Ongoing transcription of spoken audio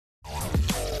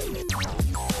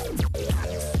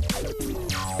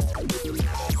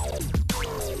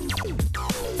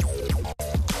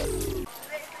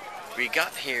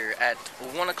got here at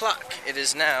 1 o'clock. It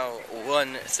is now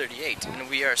 1:38 and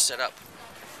we are set up.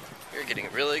 We're getting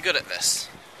really good at this.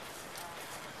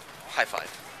 High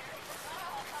five.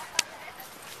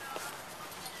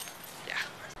 Yeah.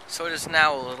 So it is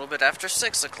now a little bit after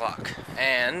 6 o'clock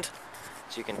and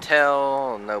as you can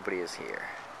tell, nobody is here.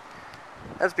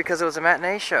 That's because it was a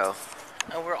matinee show.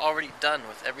 And we're already done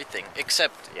with everything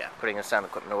except, yeah, putting the sound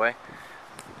equipment away.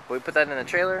 We put that in the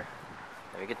trailer,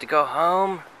 and we get to go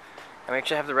home, and we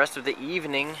actually have the rest of the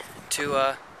evening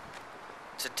to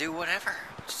do whatever,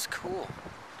 which is cool.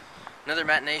 Another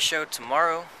matinee show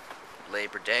tomorrow,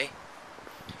 Labor Day,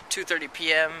 2:30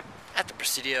 p.m. at the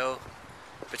Presidio,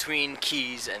 between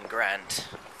Keys and Grant.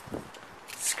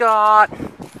 Scott!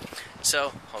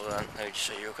 So, hold on, let me just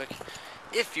show you real quick.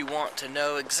 If you want to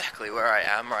know exactly where I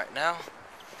am right now,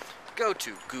 go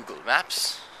to Google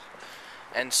Maps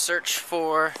and search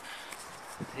for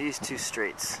these two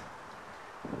streets.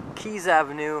 Keys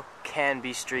Avenue,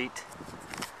 Canby Street,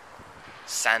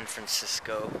 San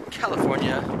Francisco,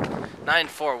 California,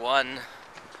 941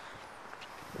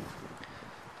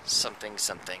 something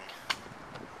something.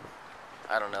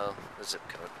 I don't know the zip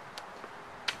code.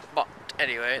 But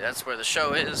anyway, that's where the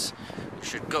show is. You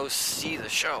should go see the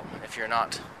show if you're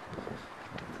not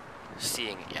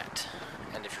seeing it yet.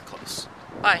 And if you're close.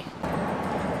 Bye.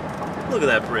 Look at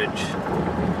that bridge.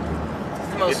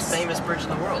 It's the most famous bridge in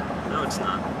the world. No, it's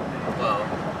not. Well,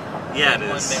 yeah, it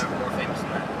is. One more famous than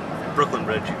that. Brooklyn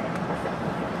Bridge.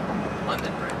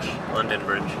 London Bridge. London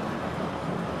Bridge.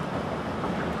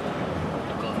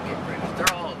 Golden Gate Bridge.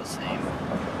 They're all the same.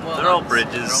 Well, they're all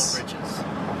bridges. They're all bridges.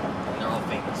 And they're all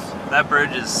famous. That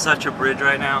bridge is such a bridge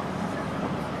right now.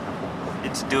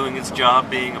 It's doing its job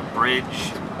being a bridge.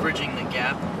 It's bridging the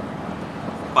gap.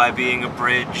 By being a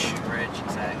bridge. Bridge,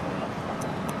 exactly.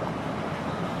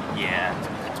 Yeah.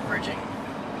 It's bridging.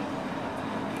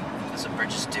 That's what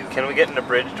bridges do. Can we get an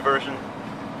abridged version?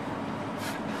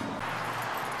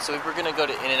 So we were gonna go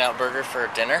to In-N-Out Burger for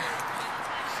dinner.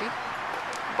 See?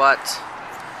 But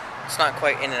it's not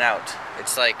quite In-N-Out.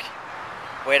 It's like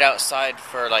wait outside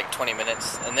for like 20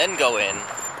 minutes and then go in.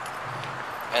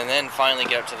 And then finally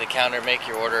get up to the counter, make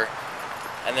your order,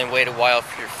 and then wait a while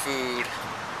for your food.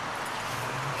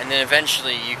 And then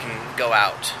eventually you can go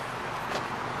out.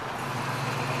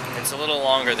 It's a little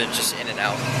longer than just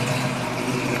In-N-Out.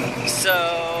 So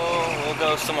we'll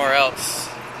go somewhere else.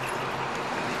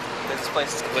 This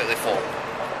place is completely full.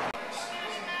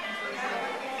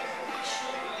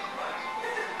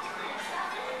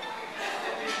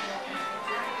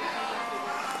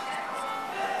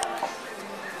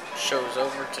 Show's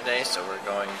over today, so we're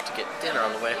going to get dinner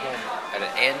on the way home at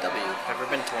an A&W. Never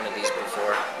been to one of these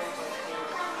before.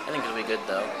 I think it'll be good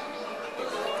though.